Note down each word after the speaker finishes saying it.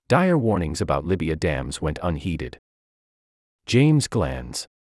Dire warnings about Libya dams went unheeded. James Glanz.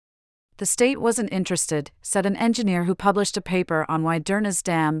 The state wasn't interested, said an engineer who published a paper on why Derna's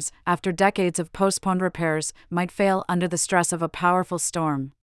dams, after decades of postponed repairs, might fail under the stress of a powerful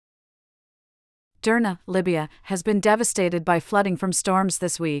storm. Derna, Libya, has been devastated by flooding from storms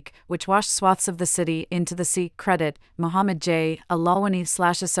this week, which washed swaths of the city into the sea. Credit Mohammed J.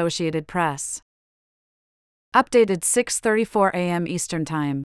 Alawani/Associated Press. Updated 6:34 a.m. Eastern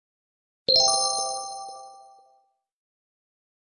Time.